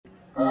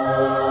Guys,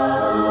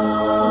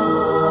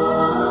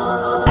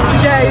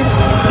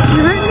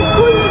 you ready to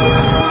school?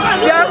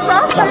 Yes,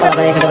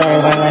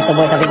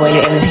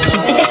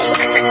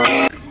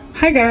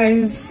 Hi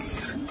guys.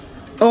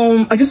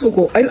 I just woke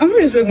up. I'm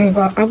just waking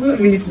up. I haven't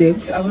really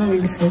slept.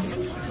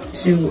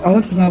 So I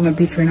want to go have my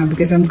bed right now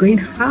because I'm going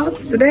out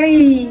today.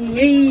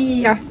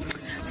 Yay!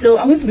 So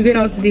I'm going to be going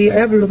out today. I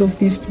have a lot of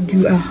things to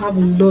do. I have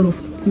a lot of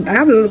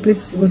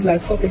places to go,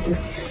 like 4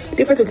 places,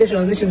 different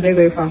locations, which is very,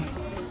 very far.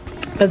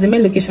 But the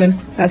main location,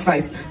 that's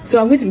 5. So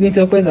I'm going to be going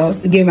to Okwe's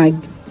house to get my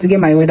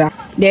order.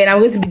 Then I'm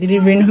going to be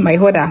delivering my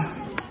order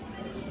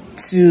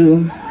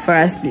to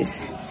Farah's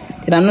place.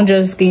 Then I'm not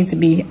just going to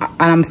be, and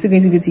I'm still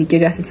going to go to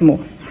Ikeja City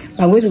Mall.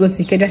 I'm going to go to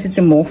Ikeja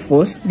City Mall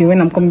first. Then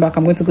when I'm coming back,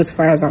 I'm going to go to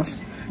Farah's house.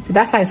 So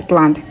that's how it's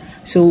planned.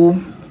 So I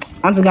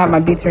want to go have my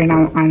bed right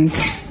now and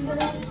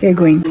get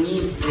going.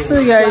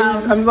 So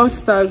guys, I'm about to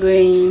start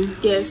going.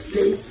 Yes,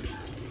 please.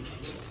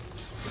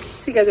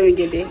 See you guys when we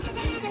get there.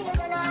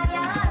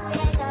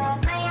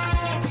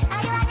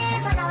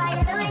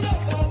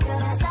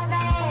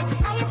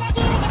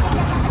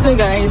 So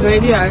guys,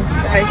 already at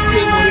I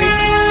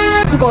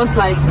took us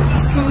like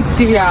 2 to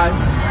 3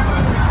 hours.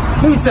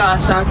 Maybe 2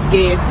 hours to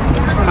get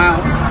from my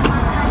house.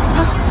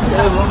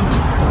 So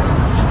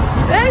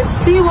let's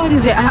see what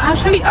is it. I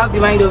actually have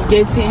the mind of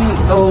getting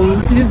to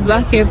this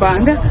black hair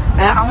band.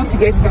 I want to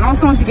get it. I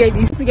also want to get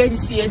this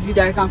USB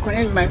that I can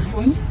connect with my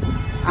phone,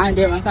 and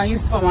then I can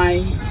use for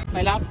my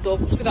laptop,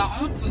 so that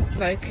I want to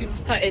like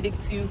start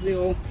editing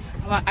video.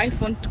 My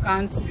iPhone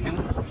can't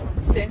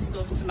send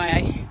stuff to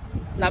my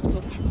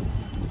laptop.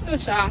 So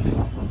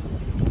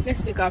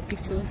let's take our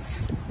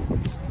pictures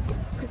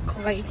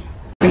quickly.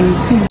 You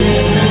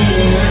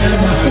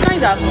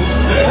guys are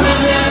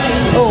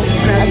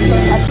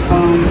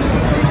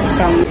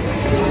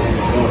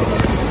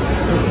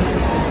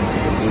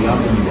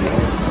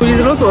there's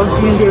a lot of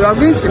things there. We are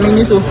going to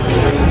Miniso.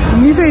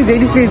 Miniso is the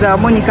only place that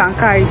money can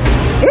carry.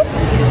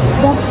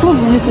 That's close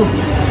to Miniso.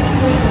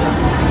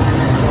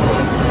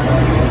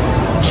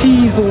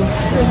 Jesus.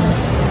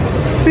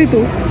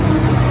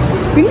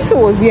 Miniso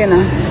was here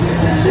now.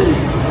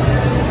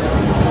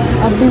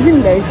 I'm busy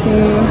with that.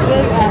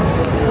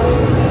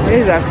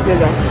 Let's ask.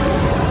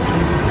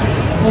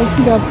 Let's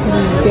see that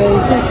please,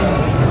 guys.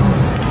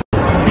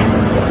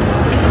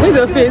 Where's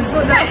your face?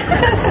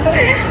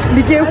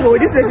 Be careful,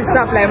 this place is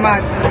sharp like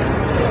mad.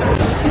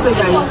 So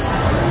guys,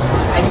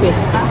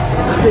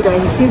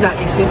 things are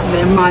expensive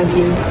like mad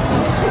here.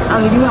 And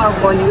we didn't have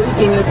money, we only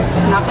came here to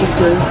snap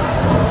pictures.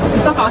 The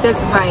stuff I wanted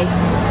to buy,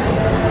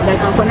 like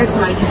I'll connect to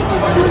my history.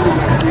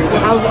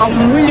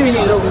 I'm really in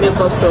love with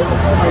makeup stuff.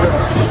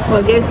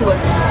 But guess what?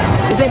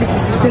 They said it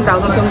is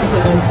 16,000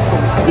 something. I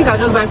think I'll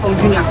just buy from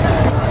Junior.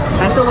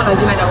 I saw one on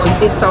Junior that was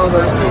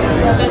 8,000. So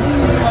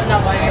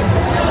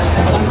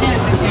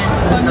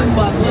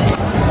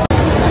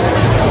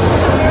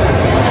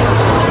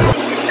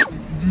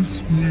this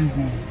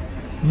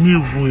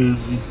never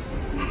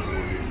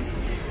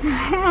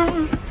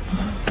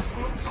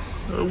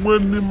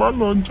when the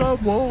man on job,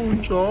 I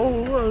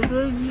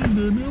read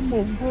the name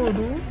of God.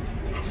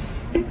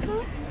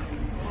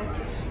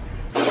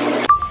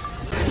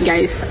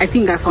 Guys, I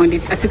think I found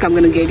it. I think I'm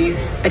gonna get this.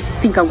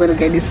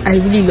 I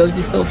really love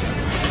this stuff.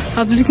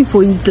 I've been looking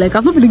for it. Like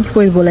I've not been looking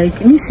for it, but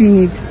like me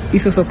seeing it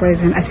is so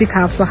surprising. I think I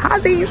have to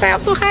have this.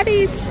 It's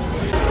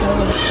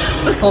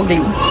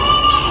ugly.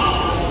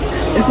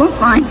 It's not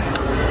fine.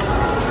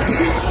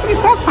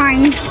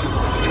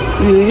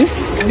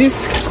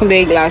 This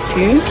clay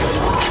glasses.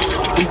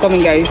 I'm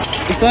coming, guys.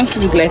 It wants to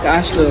look like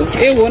ashlows.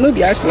 It will not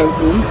be ashlows.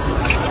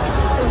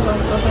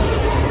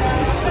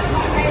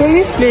 So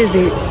this place,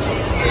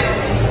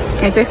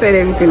 I tested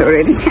everything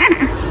already.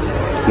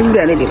 Give me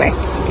the lady, bye.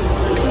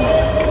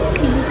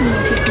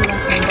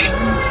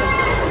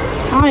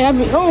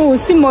 Oh,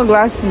 see more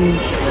glasses.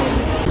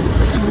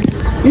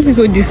 This is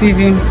so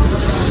deceiving.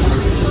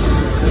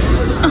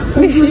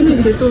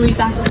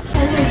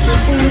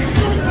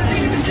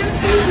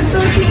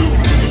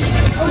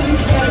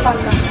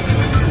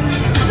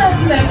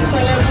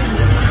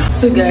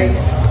 So guys,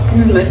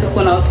 this is my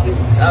second outfit.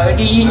 I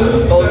already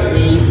bought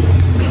the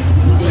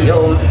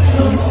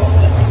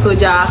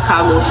soldier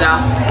cargo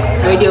shop. I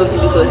already bought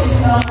it because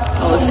I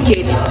was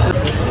scared.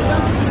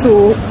 So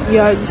we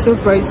are at the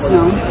shop right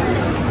now.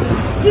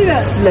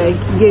 Like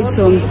get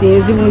some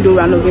things, even though we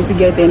are not going to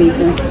get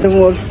anything.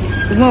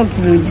 It's not up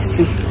to this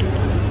thing.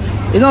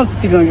 It's not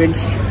 300.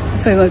 So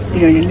it's not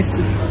 300 this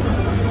thing.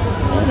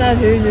 That's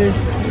very good.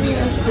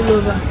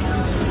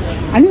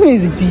 I know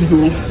it's big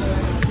though.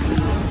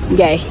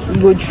 Guy, you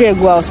go try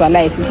go out for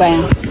life, you buy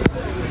them.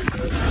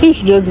 So you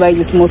should just buy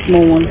the small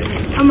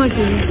ones. How much is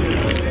it?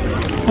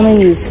 How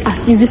many is it?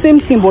 It's the same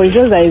thing, but it's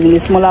just that it's in a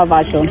smaller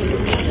version.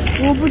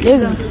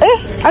 Yes.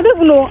 I don't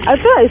even know. I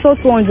thought I saw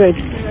 200.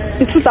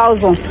 It's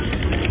 2,000. I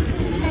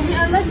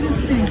like this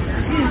thing.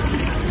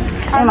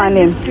 What's my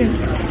name?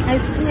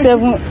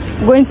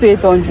 7 going to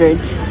 800.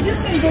 This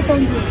thing is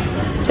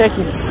 800. Check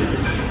it.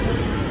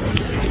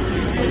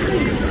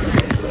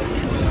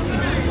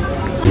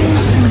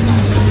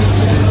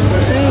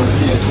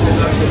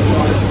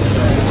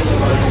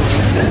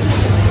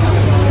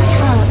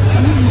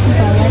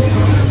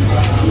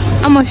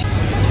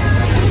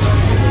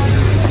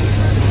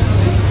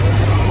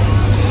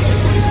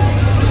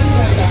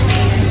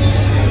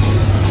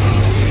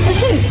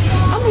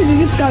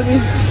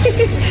 coming.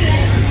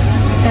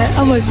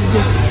 How much is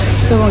it?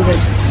 700.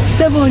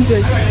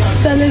 700.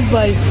 So let's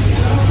buy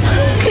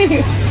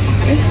it.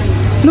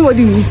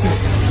 Nobody will eat it.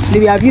 They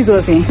will abuse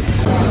us, eh?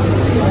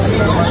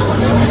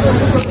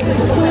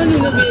 Someone will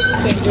not be able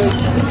to enjoy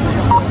it.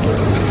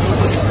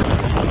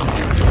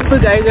 So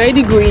guys, we're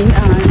already going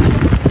and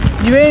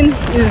the rain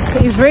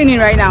is raining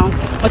right now.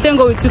 But thank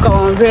God we took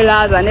our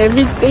umbrellas and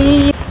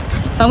everything.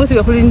 I'm going to be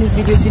uploading this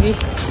video today.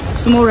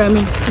 Tomorrow, I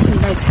mean, this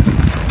midnight.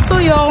 So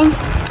y'all,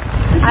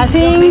 I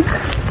think,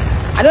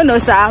 I don't know,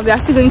 sir. We are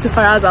still going to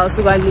Farah's house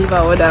to go and leave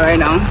our order right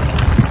now.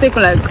 It's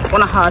taking like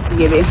 1 hour to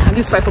get there. And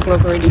it's 5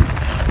 o'clock already.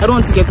 I don't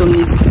want to get home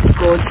late. It's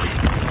God.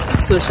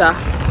 So sure.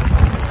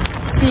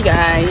 See you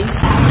guys.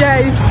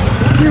 Guys,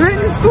 the rain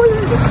is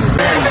falling.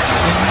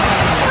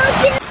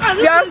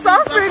 We are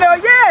suffering. Oh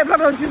yeah,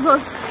 blood of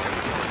Jesus.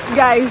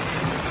 Guys,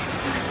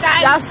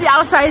 you are still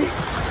outside.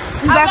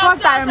 It's like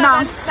what time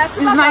now? It's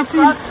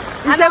 19.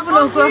 It's 7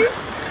 o'clock.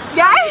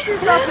 Guys,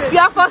 we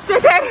are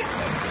frustrated.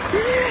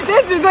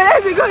 Let's be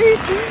going.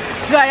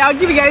 Guys, I'll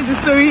give you guys the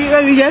story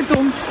when we get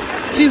home.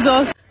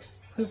 Jesus.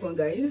 Quick one,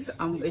 guys.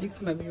 I'm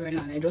editing my video right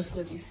now and I just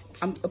saw this.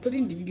 I'm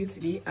uploading the video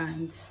today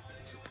and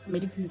I'm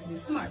editing this.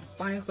 This is my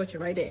final culture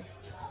right there.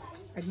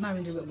 I did not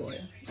even do it, boy.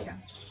 Yeah.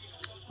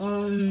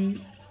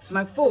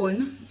 My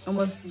phone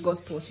almost got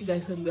spoiled. You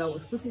guys saw the way I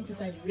was putting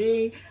inside the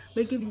rain,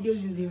 making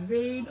videos in the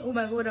rain. Oh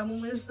my god, I'm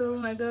almost, oh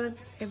my god,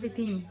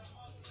 everything.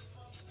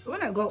 So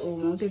when I got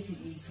home, I wanted to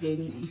eat.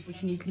 Then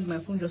unfortunately my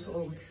phone just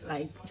off.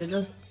 Like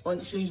just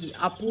on showing the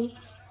apple,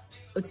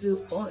 or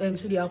to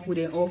show the apple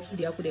then off, show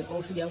the apple then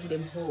off, show the apple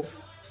then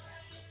off.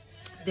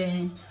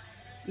 Then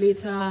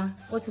later,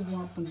 what even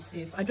happened?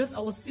 I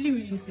was feeling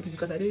really sleepy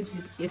because I didn't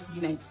sleep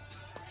yesterday night.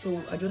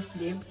 So I just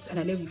slept and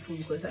I left the phone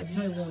because I did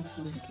not want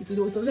to. It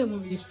was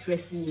even really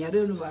stressing me. I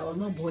don't know why. I was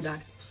not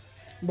bothered.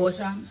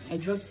 But I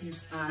dropped it,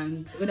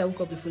 and when I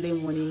woke up the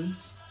following morning,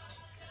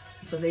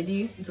 it was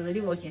already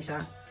working,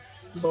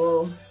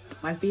 but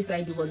my Face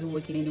ID wasn't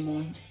working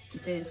anymore.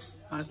 It says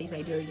my Face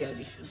ID already has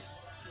issues.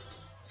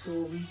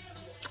 So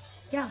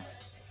yeah,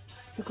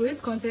 to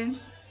create content,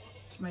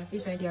 my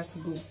Face ID had to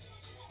go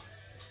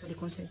for the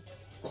content.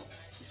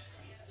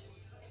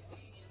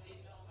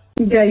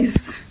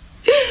 Guys.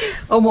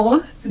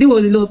 Today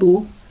was a lot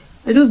though.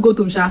 I just got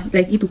home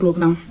like 8 o'clock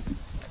now.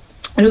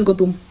 I just got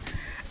home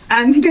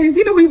and you guys,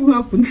 you know what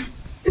happened?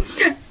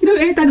 You know,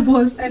 I entered the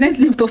bus and I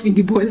slept off in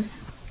the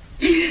bus.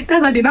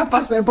 That's how they now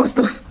pass my bus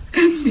stop.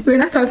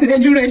 When I started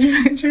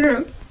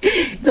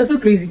it was so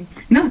crazy.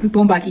 Now I have to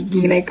turn back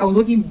again. Like I was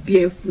walking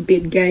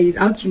barefooted, guys.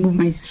 I had to remove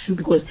my shoe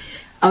because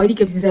I already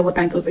kept it inside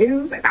water and it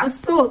was like I was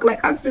soaked.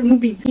 Like I had to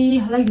remove it.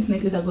 I like this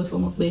necklace I got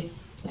from up there.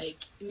 Like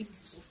it makes it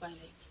so fine,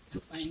 like so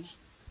fine.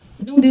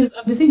 Do this,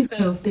 I've been seeing this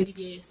kind of teddy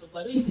bear stuff, but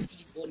I don't used to feel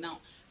it. But now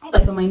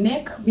that's on my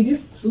neck with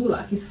this too.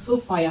 Like it's so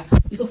fire,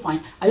 it's so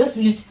fine. I just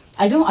wish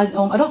I don't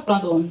have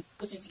plans on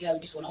putting it together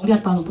with this one. I only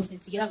had plans on putting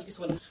it together with this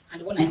one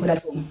and the one I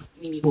ordered from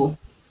Mimi. But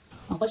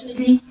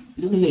unfortunately,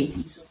 I don't know where it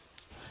is. So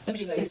let me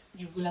show you guys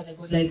the rulers I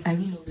got. Like I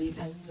really love it.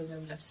 I really love the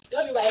rulers.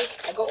 Tell me why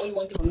I got only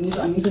one thing from Mimi,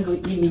 so I'm using to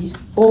give me this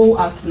whole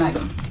ass snack.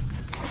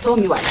 Tell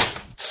me why.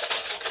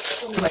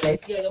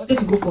 Like yeah, I wanted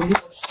to go for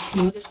makeup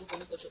shopping.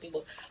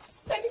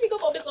 But I didn't go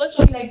for makeup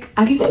shopping. Like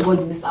at least I got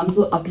this. I'm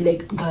so happy.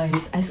 Like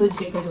guys, I saw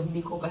different kind of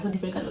makeup. I saw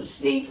different kind of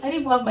shades. I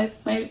didn't have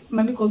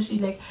my makeup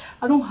shade. Like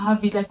I don't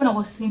have it. Like when I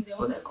was seeing them,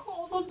 I was like, oh,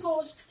 I was so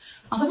touched.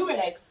 And some people were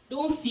like,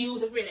 don't feel.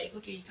 Some people were like,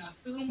 okay, you can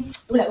film. People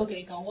were like, okay,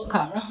 you can walk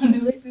around. We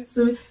went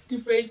into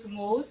different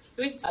malls.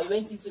 I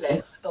went into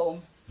like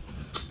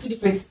 2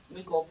 different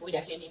makeup where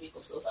they're selling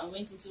makeup stuff. I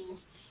went into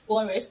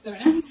one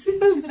restaurant. When we said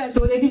that she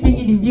was already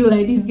bringing the view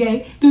like this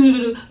guy.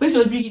 No. When she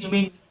was bringing the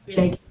menu, we're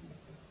like,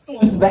 who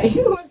wants to buy?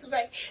 Who wants to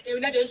buy? They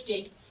will not just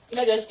check. It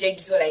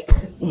was like,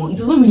 it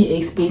wasn't really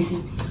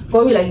expensive.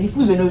 For me, like the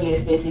foods were not really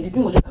expensive. The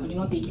thing was just that we did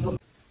not take it off.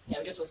 Yeah,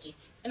 we just okay.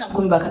 When I'm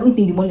coming back, I don't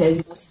think the money that is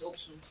with us is up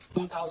to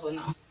 1,000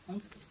 now. I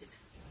want to taste it.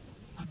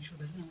 I'm sure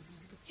that I want to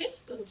use it. Hey,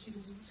 God of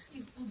Jesus,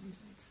 please, what's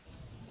this with?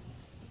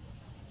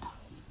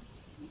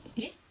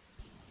 Hey,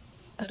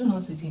 I don't know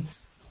what to do it.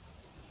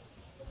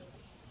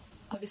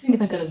 I've been seeing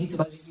different kind of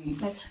YouTubers using it.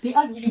 Like they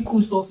had really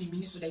cool stuff in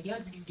Minnesota. Like they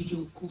had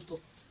really cool stuff.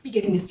 Be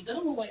getting this pink. I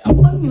don't know why. I'm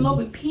falling in love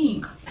with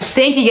pink.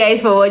 Thank you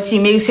guys for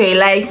watching. Make sure you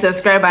like,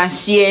 subscribe, and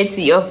share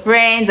to your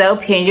friends. I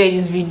hope you enjoyed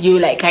this video.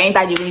 Like I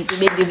entered you to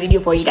make this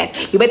video for you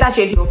guys. You better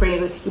share it to your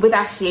friends. You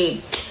better share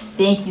it.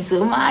 Thank you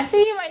so much.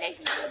 See you in my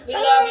next video.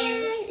 We love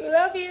you. We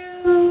love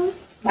you.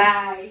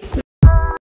 Bye.